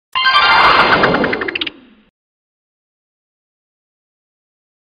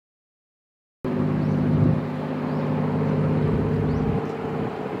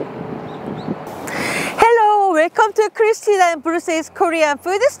to Christina and Bruce's Korean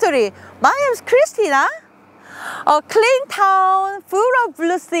food story. My name is Christina. A clean town full of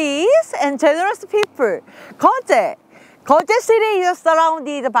blue seas and generous people. Geoje. Geoje city is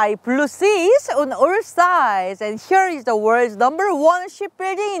surrounded by blue seas on all sides, and here is the world's #1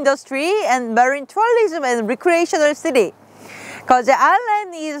 shipbuilding industry and marine tourism and recreational city. Geoje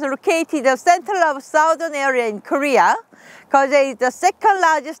Island is located in the center of southern area in Korea. Geoje is the second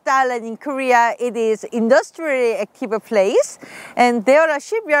largest island in Korea. It is industrially active place, and there are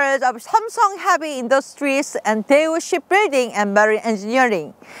shipyards of Samsung Heavy Industries and Daewoo Shipbuilding and Marine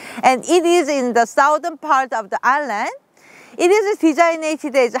Engineering. And it is in the southern part of the island. It is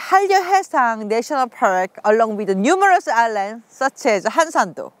designated as 한려해상 National Park along with numerous islands such as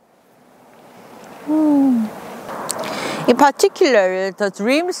한산도. In particular, the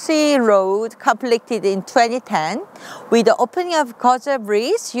Dream Sea Road completed in 2010. With the opening of Geoje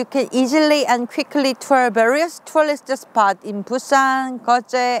Bridge, you can easily and quickly tour various tourist spots in Busan,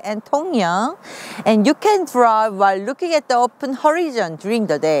 Geoje, and Tongyeong, and you can drive while looking at the open horizon during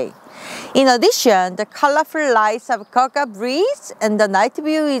the day. In addition, the colorful lights of Geoje Bridge and the night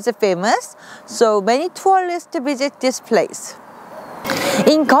view is famous, so many tourists visit this place.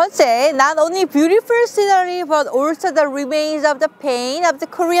 In Geoje, not only beautiful scenery but also the remains of the pain of the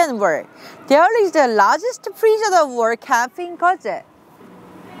Korean War. There is the largest prisoner of war camp in Geoje.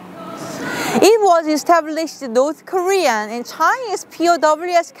 It was established in North Korean and Chinese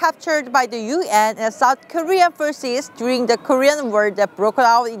POWs captured by the UN and South Korean forces during the Korean War that broke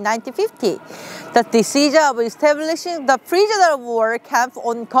out in 1950. The decision of establishing the prisoner of war camp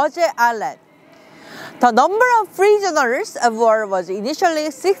on Geoje Island. The number of prisoners of war was initially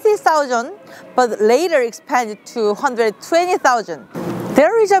 60,000, but later expanded to 120,000.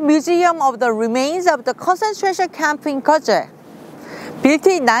 There is a museum of the remains of the concentration camp in Geoje. Built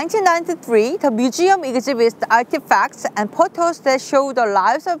in 1993, the museum exhibits artifacts and photos that show the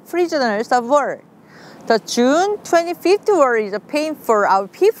lives of prisoners of war. The June 25th war is a pain for our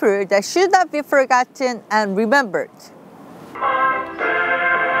people that should not be forgotten and remembered.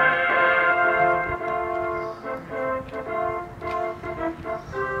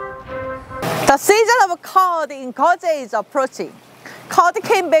 The season of cod in Geoje is approaching. Cod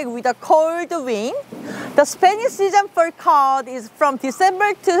came back with a cold wind. The Spanish season for cod is from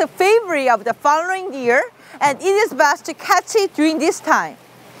December to February of the following year, and it is best to catch it during this time.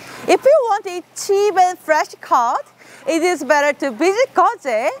 If you want to eat cheap and fresh cod, it is better to visit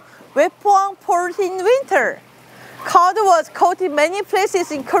Geoje, Wetpoang Port in winter. Cod was caught in many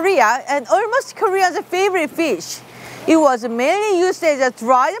places in Korea and almost Koreans' favorite fish. It was mainly used as a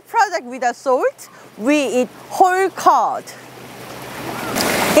dried product with a salt. We eat whole cod.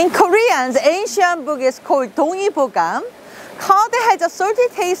 In Korean, the ancient book is called 동의보감. Cod has a salty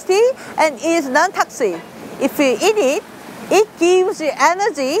taste and is non-toxic. If you eat it, it gives you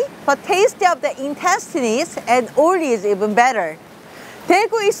energy, but taste of the intestines and oil is even better.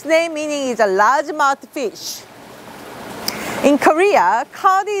 Daegu is name meaning is a largemouth fish. In Korea,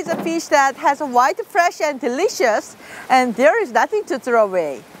 cod is a fish that has a white, fresh and delicious, and there is nothing to throw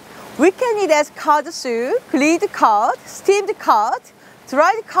away. We can eat as cod soup, grilled cod, steamed cod,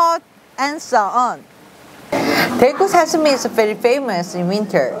 dried cod, and so on. Daegu sashimi is very famous in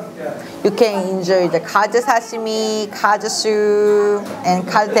winter. You can enjoy the cod sashimi, cod soup, and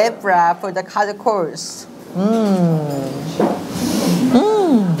cod tempura for the cod course.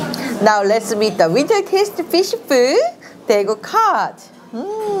 Now let's meet the winter tasty fish food. Daegu cod.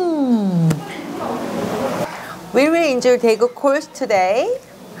 We will enjoy Daegu course today.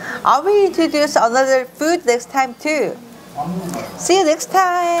 I will introduce another food next time too. See you next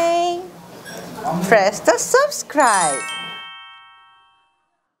time. Press the subscribe.